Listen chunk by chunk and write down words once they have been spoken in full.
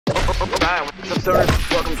Alright, what's up,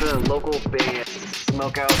 stoners? Welcome to the local Bay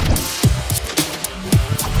Smokeout.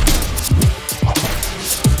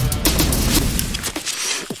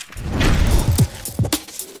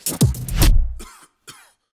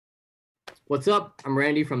 What's up? I'm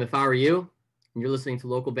Randy from If I Were You, and you're listening to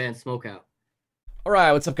local band Smokeout. All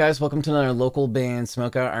right, what's up, guys? Welcome to another local band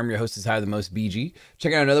Smokeout. I'm your host, is Higher the Most BG.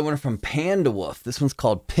 Check out another one from PandaWolf. This one's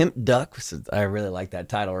called Pimp Duck. I really like that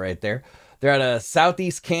title right there. They're out of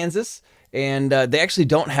Southeast Kansas, and they actually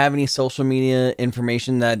don't have any social media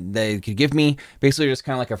information that they could give me. Basically, just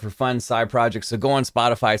kind of like a for fun side project. So go on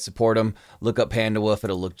Spotify, support them, look up PandaWolf.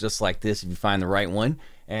 It'll look just like this if you find the right one.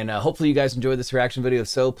 And hopefully you guys enjoyed this reaction video. If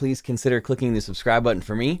so, please consider clicking the subscribe button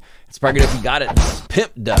for me. It's probably good if you got it. This is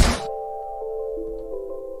Pimp Duck.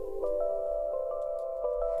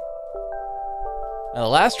 Now, the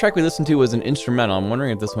last track we listened to was an instrumental. I'm wondering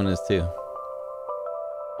if this one is too.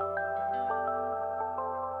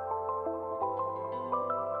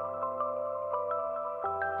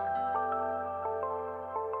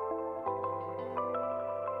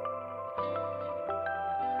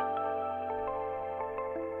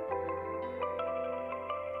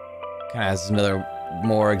 Kind of has another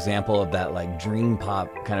more example of that like dream pop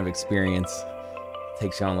kind of experience.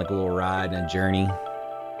 Takes you on like a little ride and a journey.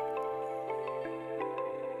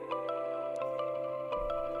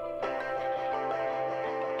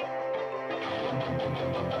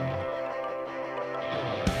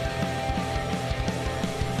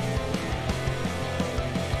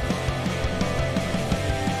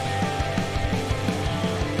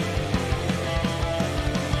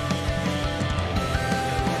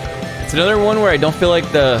 It's another one where I don't feel like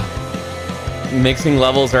the mixing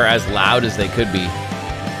levels are as loud as they could be.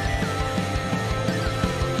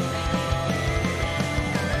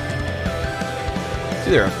 It's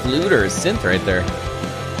either a flute or a synth right there.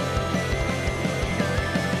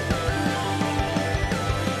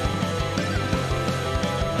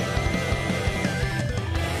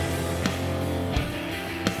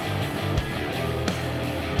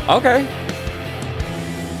 Okay.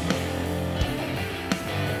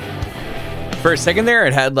 For a second there,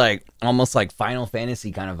 it had like almost like Final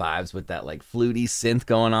Fantasy kind of vibes with that like fluty synth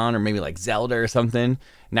going on, or maybe like Zelda or something.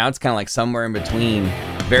 Now it's kind of like somewhere in between.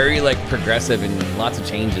 Very like progressive and lots of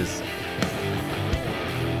changes.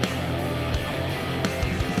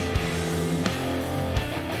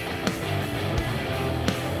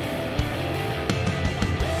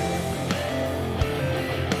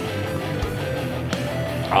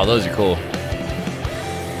 Oh, those are cool.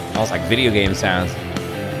 Almost like video game sounds.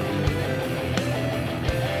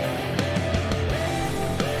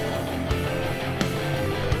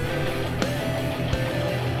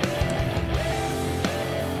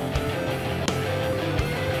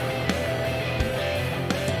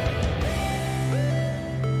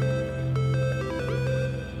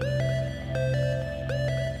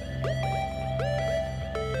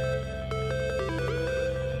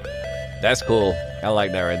 That's cool. I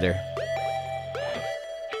like that right there.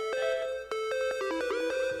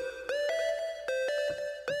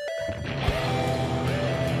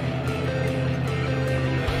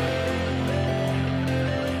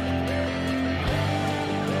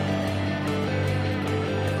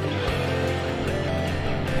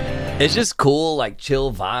 It's just cool, like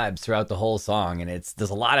chill vibes throughout the whole song, and there's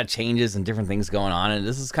a lot of changes and different things going on, and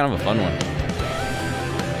this is kind of a fun one.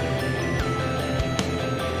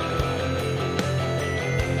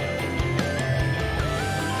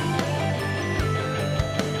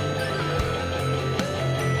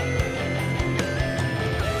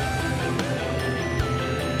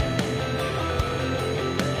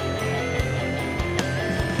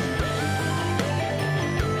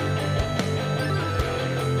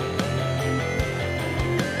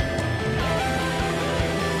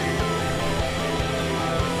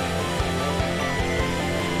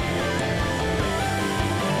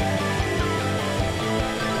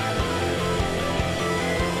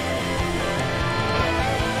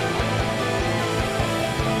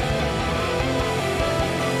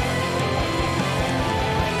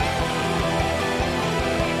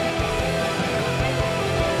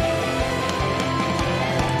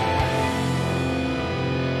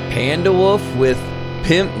 PandaWolf with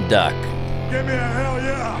Pimp Duck. Give me a hell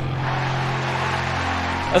yeah!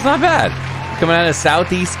 That's not bad. Coming out of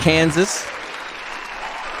Southeast Kansas.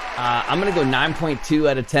 I'm gonna go 9.2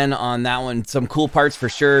 out of 10 on that one. Some cool parts for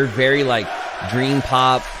sure. Very like dream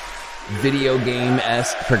pop, video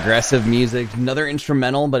game-esque progressive music. Another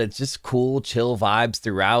instrumental, but it's just cool, chill vibes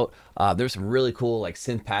throughout. There's some really cool like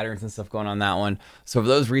synth patterns and stuff going on that one. So for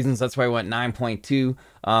those reasons, that's why I went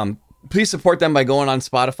 9.2. Please support them by going on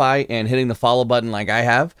Spotify and hitting the follow button like I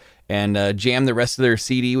have. and jammed the rest of their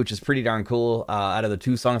CD, which is pretty darn cool. Out of the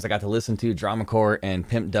 2 songs I got to listen to, Drama Core and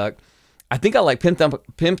Pimp Duck. I think I like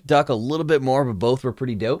Pimp Duck a little bit more, but both were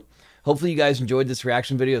pretty dope. Hopefully you guys enjoyed this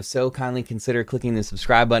reaction video. If so, kindly consider clicking the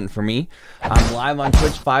subscribe button for me. I'm live on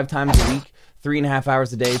Twitch 5 times a week, 3.5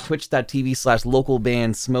 hours a day,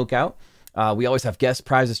 twitch.tv/localbandsmokeout. We always have guest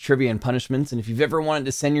prizes, trivia, and punishments. And if you've ever wanted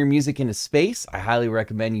to send your music into space, I highly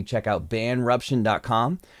recommend you check out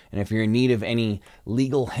banruption.com. And if you're in need of any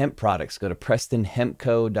legal hemp products, go to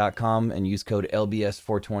prestonhempco.com and use code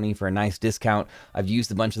LBS420 for a nice discount. I've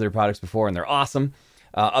used a bunch of their products before, and they're awesome.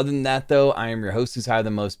 Other than that, though, I am your host who's higher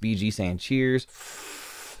than most, BG, saying cheers,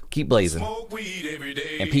 keep blazing,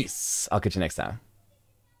 and peace. I'll catch you next time.